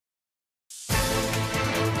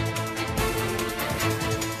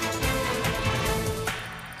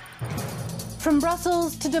From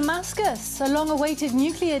Brussels to Damascus, a long-awaited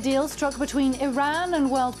nuclear deal struck between Iran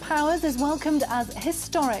and world powers is welcomed as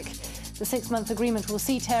historic. The 6-month agreement will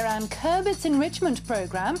see Tehran curb its enrichment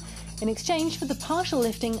program in exchange for the partial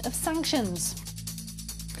lifting of sanctions.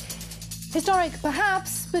 Historic,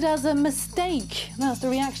 perhaps, but as a mistake. That's the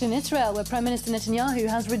reaction in Israel, where Prime Minister Netanyahu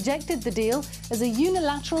has rejected the deal as a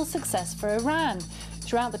unilateral success for Iran.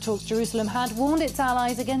 Throughout the talks, Jerusalem had warned its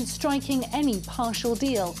allies against striking any partial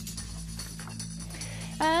deal.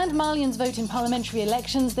 And Malians vote in parliamentary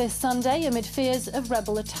elections this Sunday amid fears of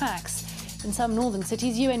rebel attacks. In some northern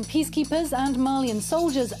cities, UN peacekeepers and Malian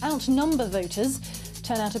soldiers outnumber voters.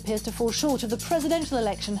 Turnout appears to fall short of the presidential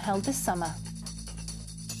election held this summer.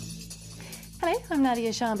 Hello, I'm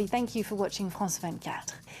Nadia Sharbi. Thank you for watching France 24.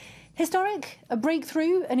 Historic, a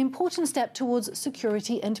breakthrough, an important step towards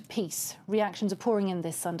security and peace. Reactions are pouring in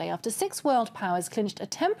this Sunday after 6 world powers clinched a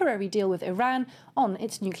temporary deal with Iran on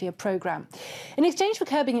its nuclear program. In exchange for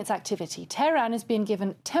curbing its activity, Tehran is being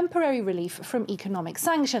given temporary relief from economic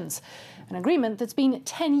sanctions, an agreement that's been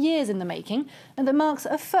 10 years in the making and that marks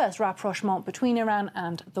a first rapprochement between Iran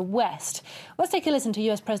and the West. Let's take a listen to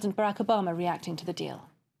US President Barack Obama reacting to the deal.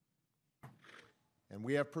 And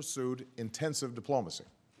we have pursued intensive diplomacy,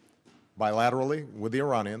 bilaterally with the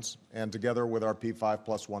Iranians and together with our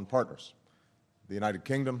P5+1 partners, the United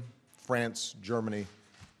Kingdom, France, Germany,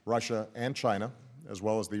 Russia, and China, as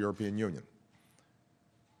well as the European Union.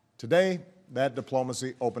 Today, that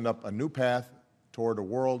diplomacy opened up a new path toward a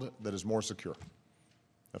world that is more secure,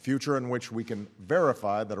 a future in which we can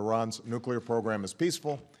verify that Iran's nuclear program is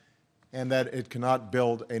peaceful and that it cannot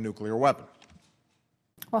build a nuclear weapon.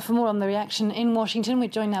 Well, for more on the reaction in Washington, we're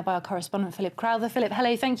joined now by our correspondent, Philip Crowther. Philip,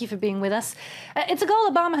 hello, thank you for being with us. It's a goal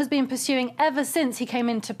Obama has been pursuing ever since he came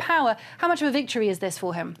into power. How much of a victory is this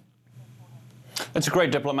for him? It's a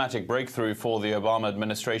great diplomatic breakthrough for the Obama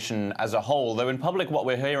administration as a whole, though in public what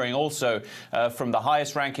we're hearing also from the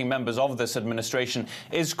highest-ranking members of this administration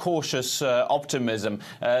is cautious optimism.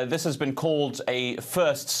 This has been called a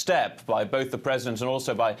first step by both the president and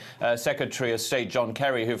also by Secretary of State John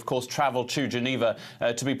Kerry, who of course travelled to Geneva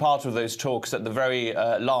to be part of those talks at the very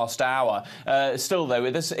last hour. Still, though,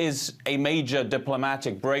 this is a major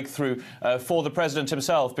diplomatic breakthrough for the president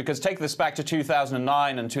himself, because take this back to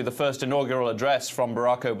 2009 and to the first inaugural address from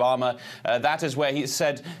Barack Obama. That is where he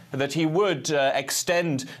said that he would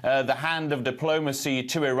extend the hand of diplomacy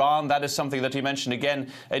to Iran. That is something that he mentioned again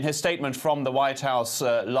in his statement from the White House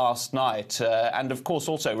last night. And of course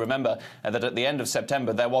also remember that at the end of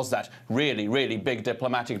September there was that really big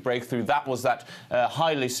diplomatic breakthrough. That was that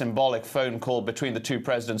highly symbolic phone call between the two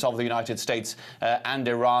presidents of the United States and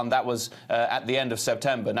Iran. That was at the end of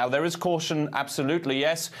September. Now there is caution, absolutely,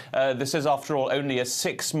 yes. This is after all only a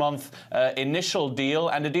 6-month initial deal,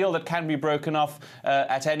 and a deal that can be broken off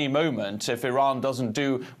at any moment if Iran doesn't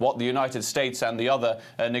do what the United States and the other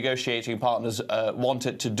negotiating partners want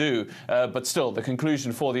it to do. But still, the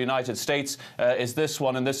conclusion for the United States is this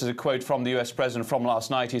one, and this is a quote from the US President from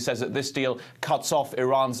last night. He says that this deal cuts off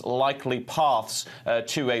Iran's likely paths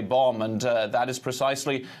to a bomb, and that is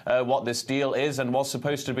precisely what this deal is and was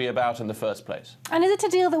supposed to be about in the first place. And is it a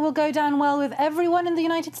deal that will go down well with everyone in the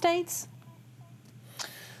United States?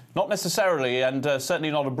 Not necessarily, and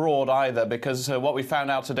certainly not abroad either, because what we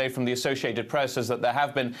found out today from the Associated Press is that there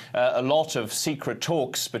have been a lot of secret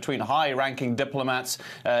talks between high-ranking diplomats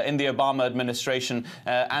in the Obama administration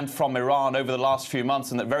and from Iran over the last few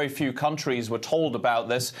months, and that very few countries were told about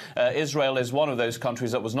this. Israel is one of those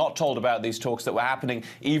countries that was not told about these talks that were happening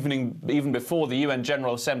even before the UN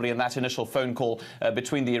General Assembly and that initial phone call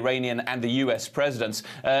between the Iranian and the US presidents.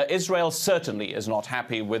 Israel certainly is not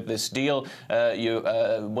happy with this deal. You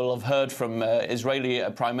will have heard from Israeli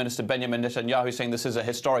Prime Minister Benjamin Netanyahu saying this is a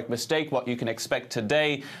historic mistake. What you can expect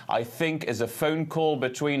today, I think, is a phone call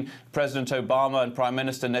between President Obama and Prime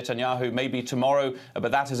Minister Netanyahu, maybe tomorrow,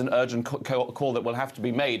 but that is an urgent call that will have to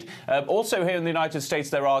be made. Also here in the United States,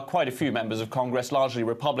 there are quite a few members of Congress, largely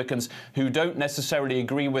Republicans, who don't necessarily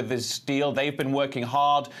agree with this deal. They've been working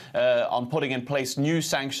hard on putting in place new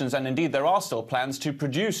sanctions, and indeed there are still plans to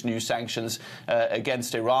produce new sanctions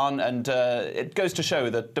against Iran, and it goes to show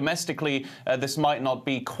that domestically this might not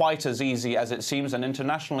be quite as easy as it seems, and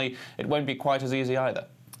internationally it won't be quite as easy either.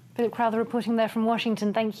 Philip Crowther reporting there from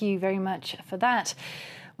Washington. Thank you very much for that.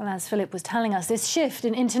 Well, as Philip was telling us, this shift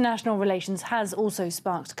in international relations has also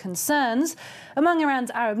sparked concerns among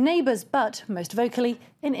Iran's Arab neighbours, but most vocally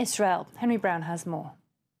in Israel. Henry Brown has more.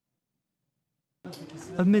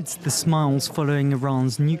 Amidst the smiles following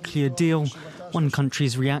Iran's nuclear deal, one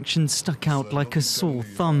country's reaction stuck out like a sore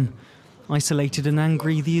thumb. Isolated and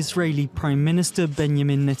angry, the Israeli Prime Minister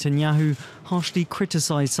Benjamin Netanyahu harshly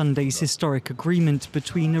criticised Sunday's historic agreement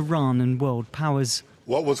between Iran and world powers.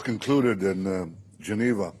 What was concluded in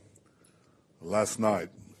Geneva last night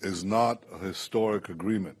is not a historic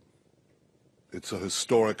agreement. It's a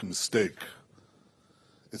historic mistake.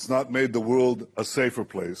 It's not made the world a safer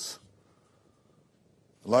place.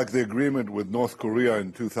 Like the agreement with North Korea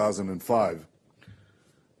in 2005,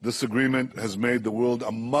 this agreement has made the world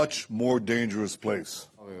a much more dangerous place.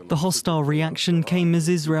 The hostile reaction came as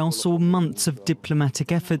Israel saw months of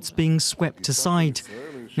diplomatic efforts being swept aside.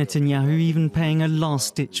 Netanyahu even paying a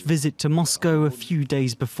last-ditch visit to Moscow a few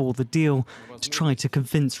days before the deal to try to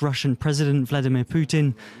convince Russian President Vladimir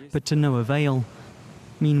Putin, but to no avail.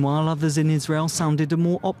 Meanwhile, others in Israel sounded a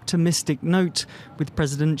more optimistic note, with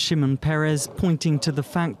President Shimon Peres pointing to the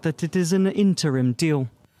fact that it is an interim deal.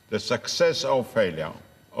 The success or failure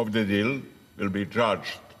of the deal will be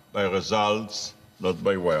judged by results, not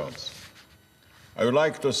by words. I would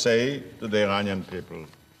like to say to the Iranian people,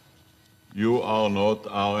 you are not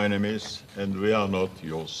our enemies and we are not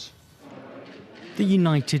yours. The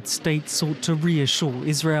United States sought to reassure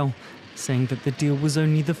Israel, saying that the deal was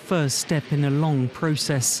only the first step in a long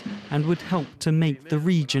process and would help to make the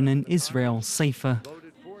region and Israel safer.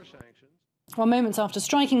 Well, moments after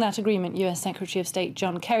striking that agreement, US Secretary of State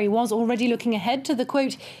John Kerry was already looking ahead to the,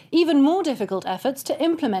 quote, even more difficult efforts to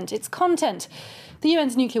implement its content. The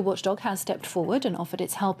UN's nuclear watchdog has stepped forward and offered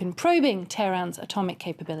its help in probing Tehran's atomic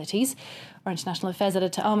capabilities. Our international affairs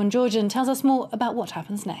editor Armin Georgian tells us more about what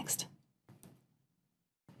happens next.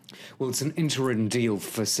 Well, it's an interim deal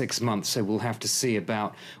for 6 months, so we'll have to see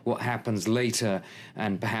about what happens later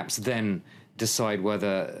and perhaps then decide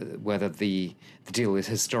whether the deal is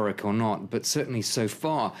historic or not. But certainly so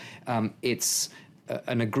far, it's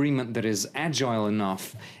an agreement that is agile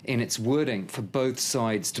enough in its wording for both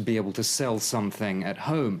sides to be able to sell something at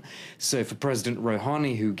home. So for President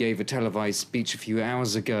Rouhani, who gave a televised speech a few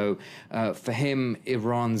hours ago, for him,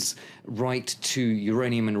 Iran's right to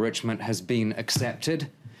uranium enrichment has been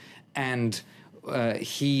accepted. And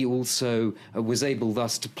he also was able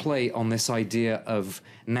thus to play on this idea of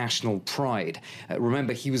national pride.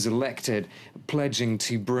 Remember, he was elected pledging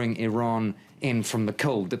to bring Iran in from the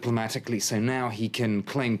cold diplomatically, so now he can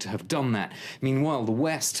claim to have done that. Meanwhile, the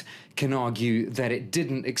West can argue that it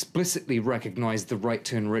didn't explicitly recognize the right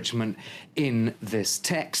to enrichment in this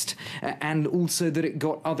text, and also that it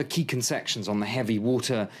got other key concessions on the heavy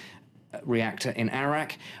water reactor in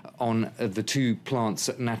Arak, on the two plants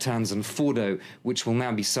at Natanz and Fordo, which will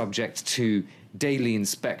now be subject to daily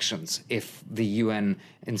inspections if the UN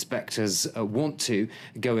inspectors want to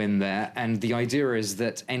go in there. And the idea is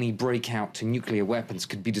that any breakout to nuclear weapons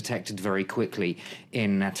could be detected very quickly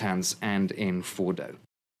in Natanz and in Fordo.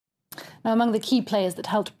 Now, among the key players that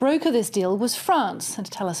helped broker this deal was France. And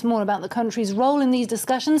to tell us more about the country's role in these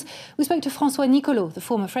discussions, we spoke to François Nicolot, the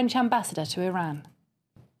former French ambassador to Iran.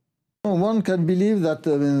 One can believe that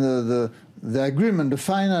the agreement, the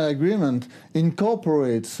final agreement,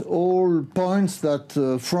 incorporates all points that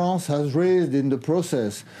France has raised in the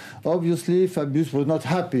process. Obviously, Fabius was not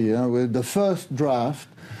happy with the first draft,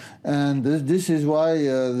 and this is why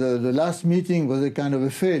the last meeting was a kind of a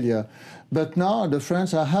failure. But now the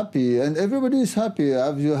French are happy, and everybody is happy.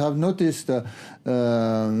 You have noticed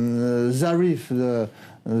Zarif, the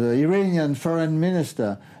Iranian foreign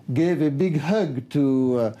minister, gave a big hug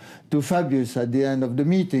to Fabius at the end of the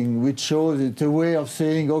meeting, which shows it's a way of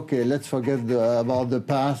saying, okay, let's forget about the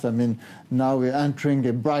past. I mean, now we're entering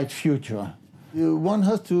a bright future. One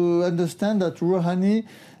has to understand that Rouhani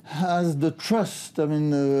has the trust, I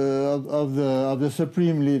mean, of the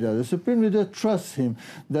Supreme Leader. The Supreme Leader trusts him.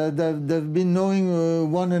 They've been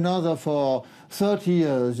knowing one another for 30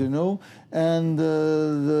 years, you know, and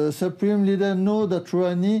the Supreme Leader knows that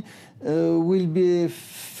Rouhani will be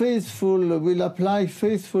faithful, will apply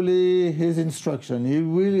faithfully his instruction. He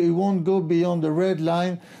won't go beyond the red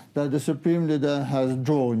line that the Supreme Leader has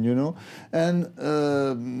drawn, you know. And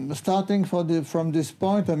starting from this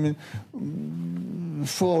point, I mean,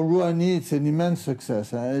 for Rouhani, it's an immense success.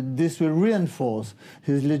 This will reinforce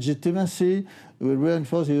his legitimacy, will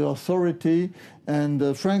reinforce his authority,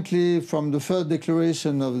 and frankly, from the first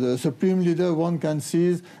declaration of the Supreme Leader, one can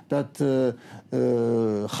see that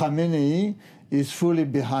Khamenei is fully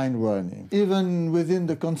behind Rouhani. Even within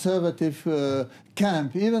the conservative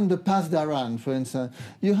camp, even the Pasdaran, for instance,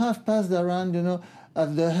 you have Pasdaran, you know,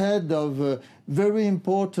 at the head of very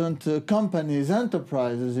important companies,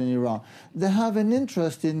 enterprises in Iran. They have an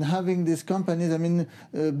interest in having these companies, I mean,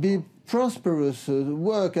 be prosperous,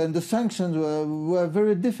 work, and the sanctions were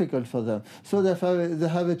very difficult for them. So they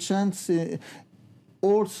have a chance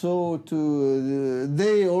also to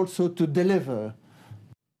deliver.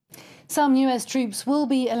 Some US troops will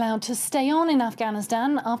be allowed to stay on in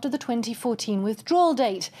Afghanistan after the 2014 withdrawal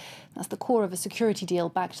date. That's the core of a security deal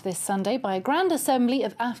backed this Sunday by a grand assembly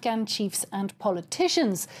of Afghan chiefs and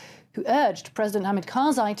politicians who urged President Hamid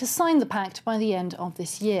Karzai to sign the pact by the end of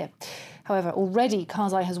this year. However, already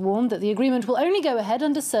Karzai has warned that the agreement will only go ahead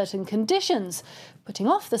under certain conditions, putting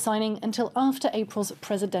off the signing until after April's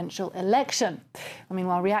presidential election. And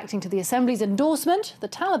meanwhile, reacting to the Assembly's endorsement, the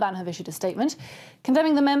Taliban have issued a statement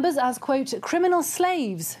condemning the members as, quote, criminal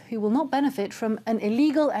slaves who will not benefit from an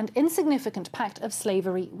illegal and insignificant pact of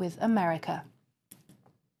slavery with America.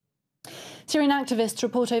 Syrian activists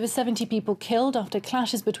report over 70 people killed after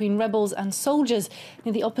clashes between rebels and soldiers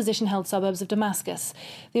near the opposition-held suburbs of Damascus.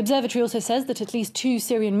 The observatory also says that at least 2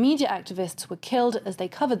 Syrian media activists were killed as they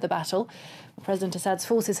covered the battle. President Assad's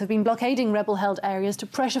forces have been blockading rebel-held areas to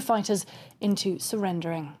pressure fighters into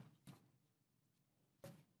surrendering.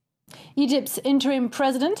 Egypt's interim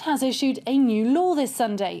president has issued a new law this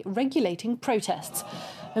Sunday regulating protests,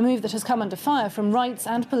 a move that has come under fire from rights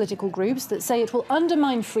and political groups that say it will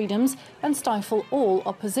undermine freedoms and stifle all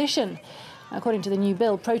opposition. According to the new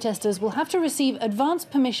bill, protesters will have to receive advance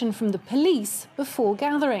permission from the police before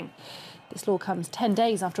gathering. This law comes 10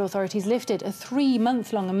 days after authorities lifted a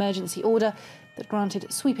 3-month-long emergency order that granted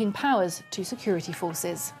sweeping powers to security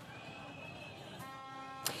forces.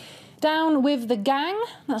 Down with the gang.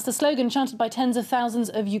 That's the slogan chanted by tens of thousands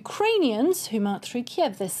of Ukrainians who marched through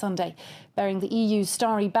Kiev this Sunday, bearing the EU's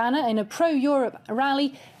starry banner in a pro-Europe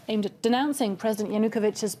rally aimed at denouncing President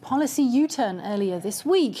Yanukovych's policy U-turn earlier this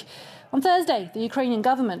week. On Thursday, the Ukrainian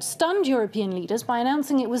government stunned European leaders by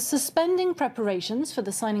announcing it was suspending preparations for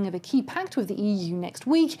the signing of a key pact with the EU next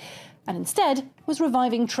week, and instead was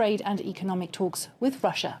reviving trade and economic talks with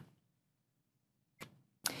Russia.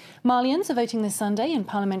 Malians are voting this Sunday in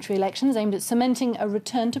parliamentary elections aimed at cementing a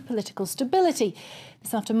return to political stability.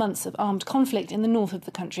 This after months of armed conflict in the north of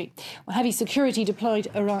the country. Well, heavy security deployed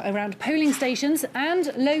around polling stations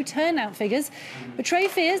and low turnout figures betray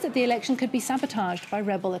fears that the election could be sabotaged by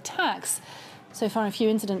rebel attacks. So far, a few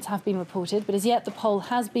incidents have been reported, but as yet the poll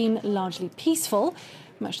has been largely peaceful,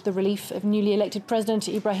 much to the relief of newly elected President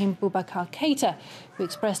Ibrahim Boubacar Keïta, who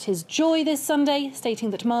expressed his joy this Sunday,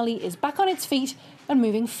 stating that Mali is back on its feet and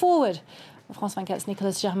moving forward. France 24's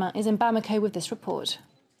Nicolas Germain is in Bamako with this report.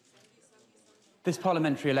 This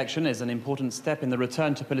parliamentary election is an important step in the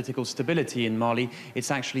return to political stability in Mali. It's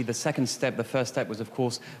actually the second step. The first step was, of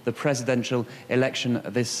course, the presidential election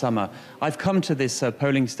this summer. I've come to this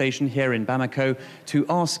polling station here in Bamako to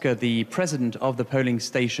ask the president of the polling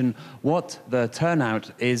station what the turnout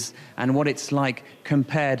is and what it's like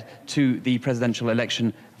compared to the presidential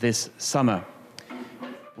election this summer.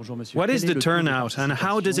 What is the turnout and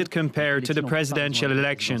how does it compare to the presidential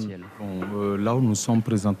election?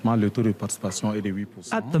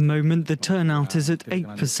 At the moment, the turnout is at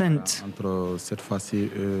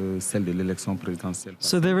 8%.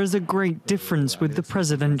 So there is a great difference with the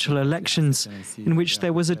presidential elections, in which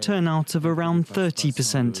there was a turnout of around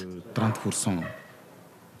 30%.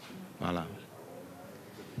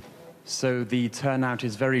 So the turnout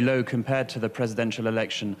is very low compared to the presidential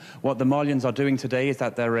election. What the Malians are doing today is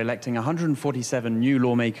that they're electing 147 new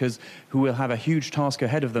lawmakers who will have a huge task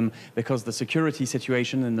ahead of them because the security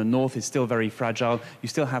situation in the north is still very fragile. You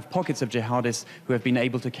still have pockets of jihadists who have been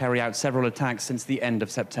able to carry out several attacks since the end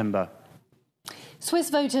of September.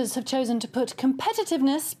 Swiss voters have chosen to put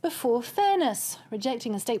competitiveness before fairness,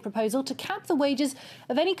 rejecting a state proposal to cap the wages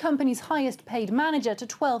of any company's highest paid manager to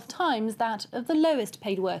 12 times that of the lowest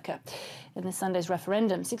paid worker. In this Sunday's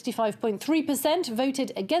referendum, 65.3%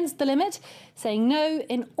 voted against the limit, saying no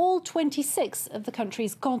in all 26 of the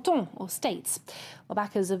country's cantons or states. Well,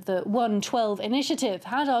 backers of the 112 initiative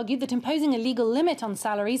had argued that imposing a legal limit on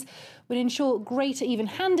salaries would ensure greater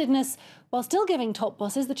even-handedness while still giving top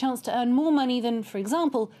bosses the chance to earn more money than, for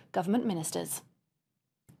example, government ministers.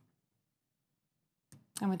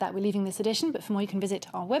 And with that, we're leaving this edition, but for more you can visit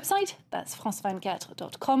our website, that's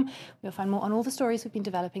france24.com. You'll find more on all the stories we've been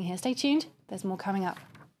developing here. Stay tuned, there's more coming up.